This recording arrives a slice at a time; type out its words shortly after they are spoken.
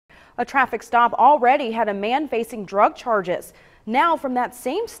A traffic stop already had a man facing drug charges. Now, from that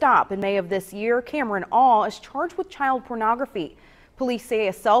same stop in May of this year, Cameron All is charged with child pornography. Police say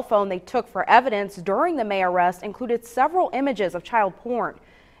a cell phone they took for evidence during the May arrest included several images of child porn.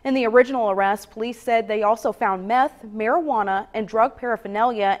 In the original arrest, police said they also found meth, marijuana, and drug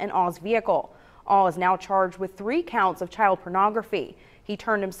paraphernalia in All's vehicle. All is now charged with 3 counts of child pornography. He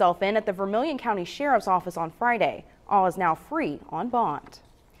turned himself in at the Vermilion County Sheriff's Office on Friday. All is now free on bond.